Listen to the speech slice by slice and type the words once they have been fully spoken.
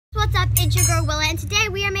What's up, it's your girl Willa, and today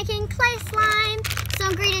we are making clay slime. So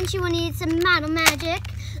ingredients you will need: some model magic,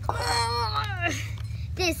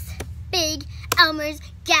 this big Elmer's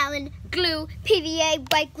gallon glue, PVA,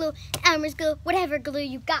 white glue, Elmer's glue, whatever glue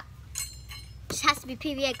you got. Just has to be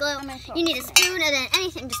PVA glue. You need a spoon and then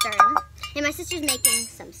anything to stir in. And my sister's making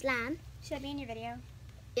some slime. Should I be in your video?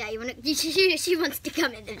 Yeah, she wants to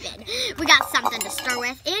come in the vid. We got something to stir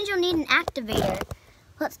with, and you'll need an activator.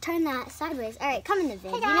 Let's turn that sideways. All right, come in the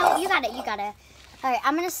vid. You got it. All right,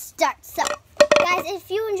 I'm gonna start. So, guys,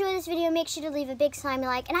 if you enjoy this video, make sure to leave a big slimy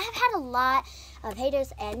like. And I have had a lot of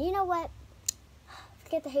haters, and you know what?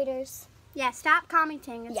 Forget the haters. Yeah, stop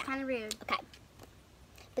commenting. It's kind of rude. Okay.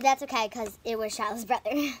 But that's okay, because it was Shylah's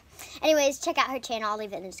brother. Anyways, check out her channel. I'll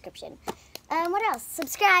leave it in the description. What else?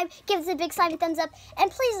 Subscribe, give us a big slimy thumbs up,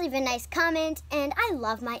 and please leave a nice comment. And I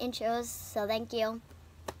love my intros, so thank you.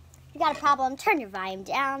 If you got a problem, turn your volume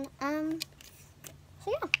down. So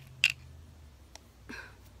yeah.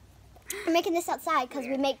 We're making this outside because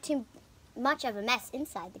we make too much of a mess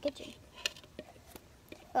inside the kitchen.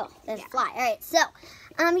 Oh, there's a fly. All right, so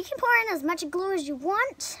you can pour in as much glue as you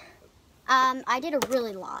want. I did a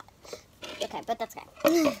really lot. Okay, but that's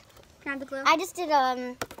okay. Grab the glue. I just did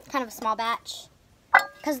kind of a small batch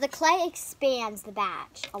because the clay expands the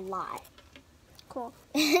batch a lot. Cool.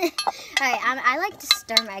 Alright, I like to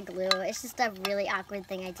stir my glue. It's just a really awkward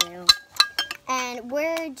thing I do. And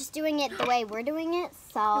we're just doing it the way we're doing it.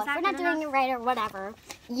 So if we're not doing it right or whatever.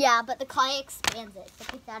 Yeah, but the clay expands it. So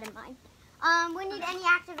keep that in mind. We need any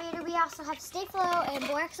activator. We also have Stay Flow and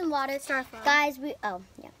borax and water. Starflow. Guys, we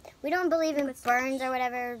don't believe in burns or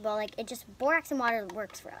whatever. But like, it just, borax and water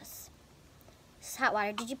works for us. This is hot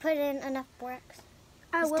water. Did you put in enough borax?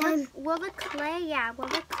 Will the clay,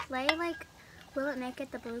 like, will it make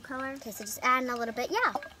it the blue color? Okay, so just add in a little bit.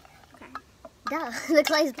 Yeah. Okay. Duh. The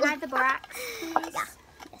clay's blue. Add the borax, please. Yeah.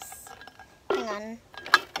 Yes. Hang on.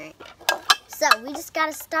 Alright. So we just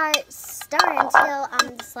gotta stir until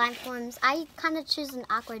the slime forms. I kind of choose an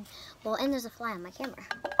awkward. Well, and there's a fly on my camera.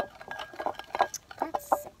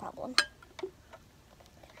 That's a problem.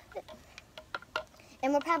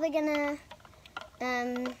 And we're probably gonna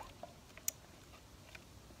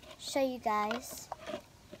show you guys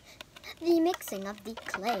the mixing of the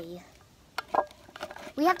clay.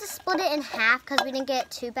 We have to split it in half because we didn't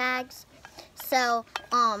get 2 bags. So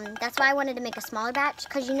that's why I wanted to make a smaller batch,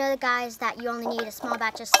 because you know, the guys, that you only need a small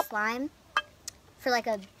batch of slime for like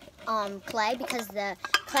a clay, because the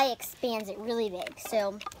clay expands it really big.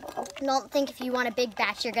 So don't think if you want a big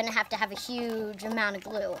batch you're gonna have a huge amount of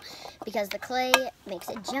glue, because the clay makes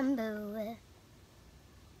it jumbo.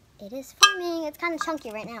 It is forming. It's kind of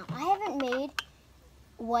chunky right now. I haven't made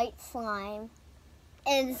white slime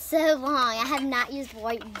in so long. I have not used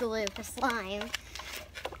white glue for slime.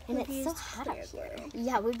 And it's so hot up here.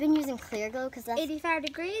 Yeah, we've been using clear glue because that's 85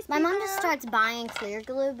 degrees. My mom just starts buying clear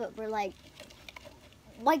glue, but we're like,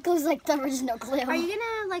 white glue's like the original glue. Are you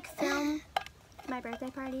gonna like film my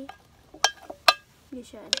birthday party? You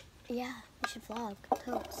should. Yeah, we should vlog.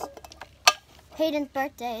 Totes. Hayden's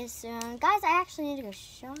birthday is soon. Guys, I actually need to go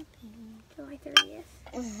shopping. July 30th.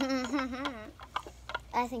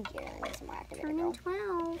 I think you're gonna need some more activator. Turning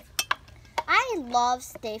 12. I love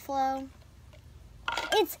Stay Flow.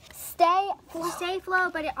 It's Stay Flow,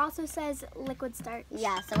 but it also says liquid starch.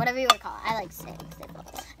 Yeah, so whatever you want to call it. I like Stay Flow.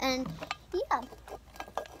 And yeah,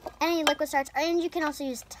 any liquid starch. And you can also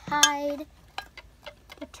use Tide.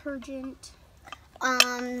 Detergent.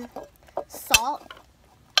 Salt.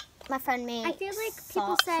 My friend made. I feel like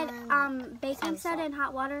people said baking soda and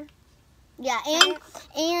hot water. Yeah,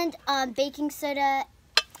 and baking soda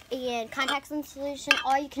and contact lens solution,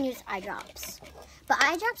 or you can use eye drops. But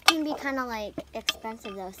eye drops can be kind of like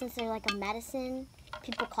expensive though, since they're like a medicine.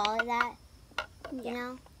 People call it that, you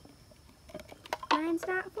know? Mine's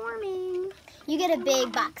not forming. You get a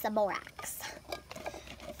big box of borax.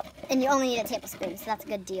 And you only need a tablespoon, so that's a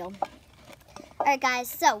good deal. Alright guys,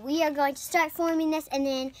 so we are going to start forming this, and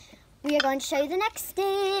then we are going to show you the next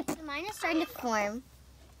step. Mine is starting to form.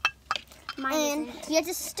 And you have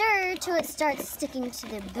to stir till it starts sticking to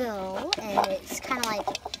the bowl, and it's kind of like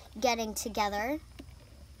getting together.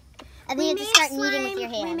 And then you have to start kneading with your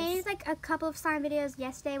hands. We made like a couple of slime videos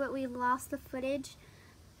yesterday, but we lost the footage.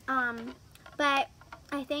 But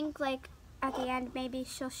I think like at the end, maybe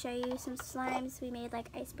she'll show you some slimes. We made like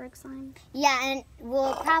iceberg slime. Yeah, and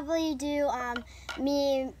we'll probably do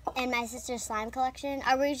me and my sister's slime collection.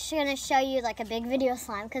 Are we just gonna show you like a big video of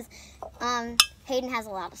slime? Because Hayden has a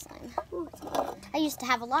lot of slime. Ooh, I used to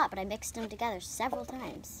have a lot, but I mixed them together several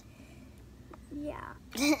times. Yeah.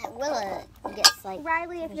 Willa gets like...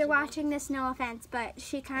 Riley, if you're watching this, no offense, but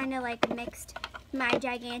she kind of like mixed my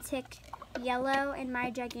gigantic yellow and my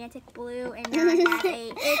gigantic blue, and now I have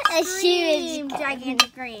a extreme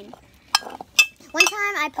gigantic green. One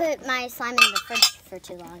time I put my slime in the fridge for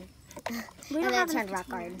too long. We don't and then have it turned enough rock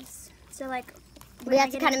hard. containers. So like, We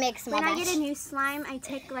have to kind of make small When I batch. get a new slime, I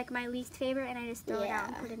take like my least favorite and I just throw it out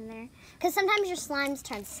and put it in there. Because sometimes your slimes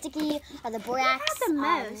turn sticky or the borax. You have the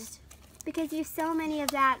most. Because you have so many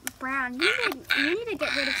of that brown. You need to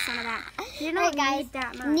get rid of some of that. You don't need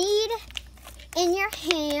that much. Knead in your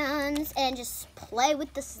hands and just play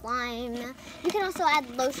with the slime. You can also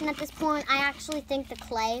add lotion at this point. I actually think the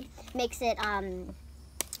clay makes it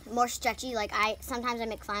more stretchy. Like sometimes I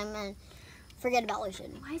make slime and forget about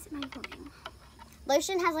lotion. Why is it mind blowing?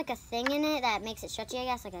 Lotion has like a thing in it that makes it stretchy, I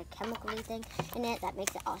guess, like a chemical-y thing in it that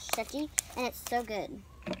makes it all stretchy, and it's so good.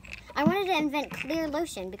 I wanted to invent clear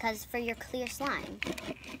lotion because for your clear slime.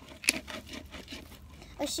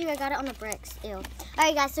 Oh shoot, I got it on the bricks. Ew.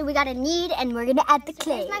 Alright guys, so we got to knead and we're gonna add the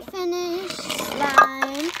clay. Here's my finished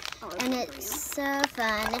slime. And it's so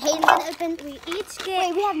fun. Hayden's gonna open. We each get.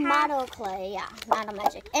 Wait, we have model clay. Yeah, model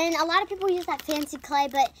magic. And a lot of people use that fancy clay,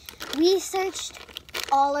 but we searched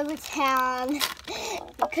all over town.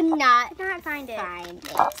 We could not find it.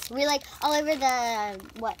 We're like all over the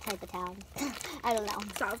what type of town? I don't know.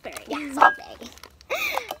 Salisbury. Yeah, Salisbury.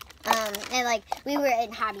 And like we were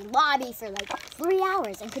in Hobby Lobby for like 3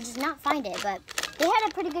 hours and could just not find it. But they had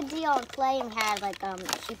a pretty good deal on clay and we had like a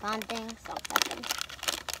chiffon thing, so that's good.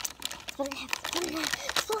 Split it in half.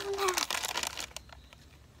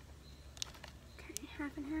 Okay,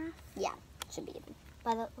 half and half. Yeah, should be even.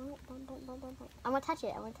 By the, I want to touch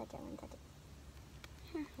it. I want to touch it. I want to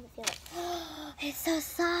feel it. It's so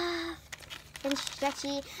soft and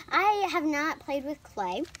stretchy. I have not played with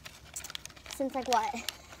clay since like what?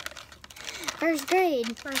 First grade.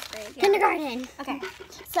 Yeah. Kindergarten. Okay.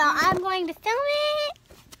 So I'm going to film it.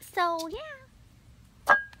 So yeah.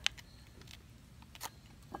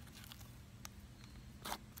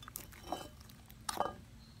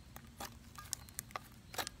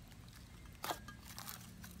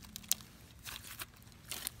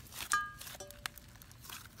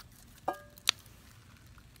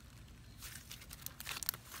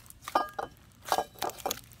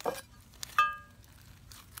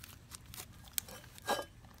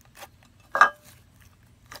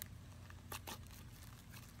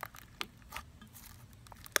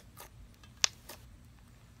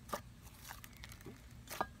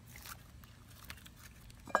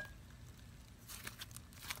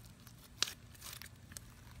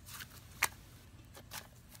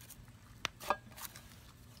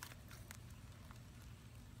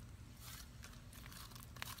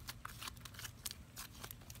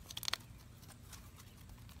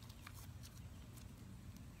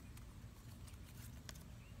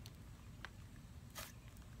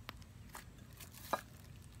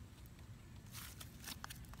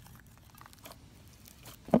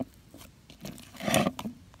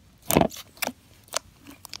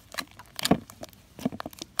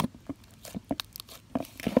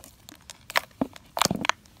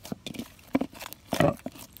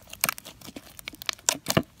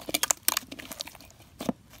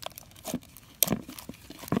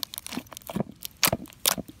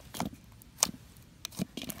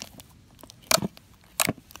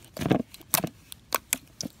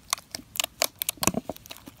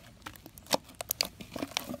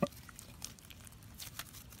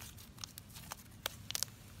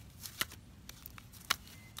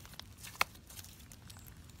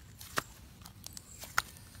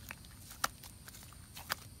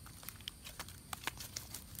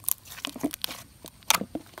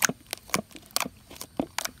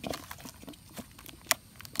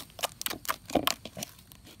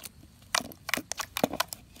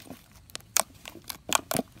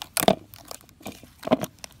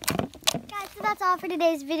 That's all for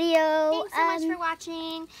today's video. Thanks so much for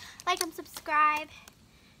watching. Like and subscribe.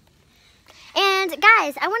 And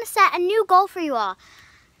guys, I want to set a new goal for you all.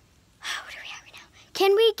 What are we at right now?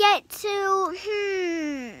 Can we get to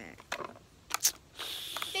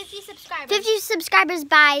 50 subscribers. 50 subscribers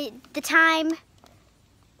by the time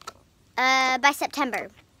by September.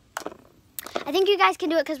 I think you guys can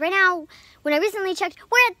do it because right now, when I recently checked,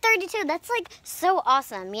 we're at 32. That's like so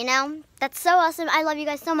awesome, you know? That's so awesome. I love you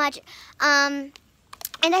guys so much. And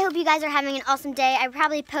I hope you guys are having an awesome day. I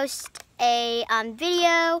probably post a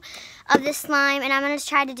video of this slime, and I'm going to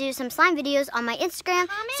try to do some slime videos on my Instagram.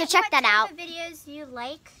 So check that out. What type of videos you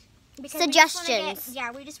like. Because suggestions.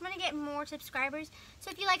 we just want to get more subscribers. So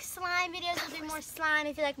if you like slime videos, we'll do more slime.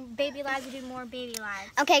 If you like baby lives, we'll do more baby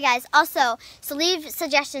lives. Okay, guys. Also, so leave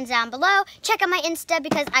suggestions down below. Check out my Insta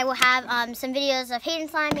because I will have some videos of Hayden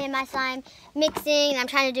slime and my slime mixing. And I'm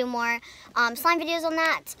trying to do more slime videos on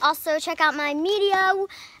that. Also, check out my media,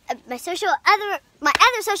 my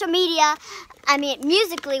other social media. I mean,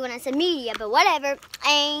 musically when I said media, but whatever.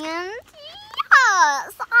 And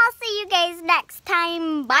yes, I'll see you guys next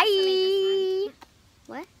time. Bye.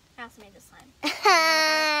 What? I also made this.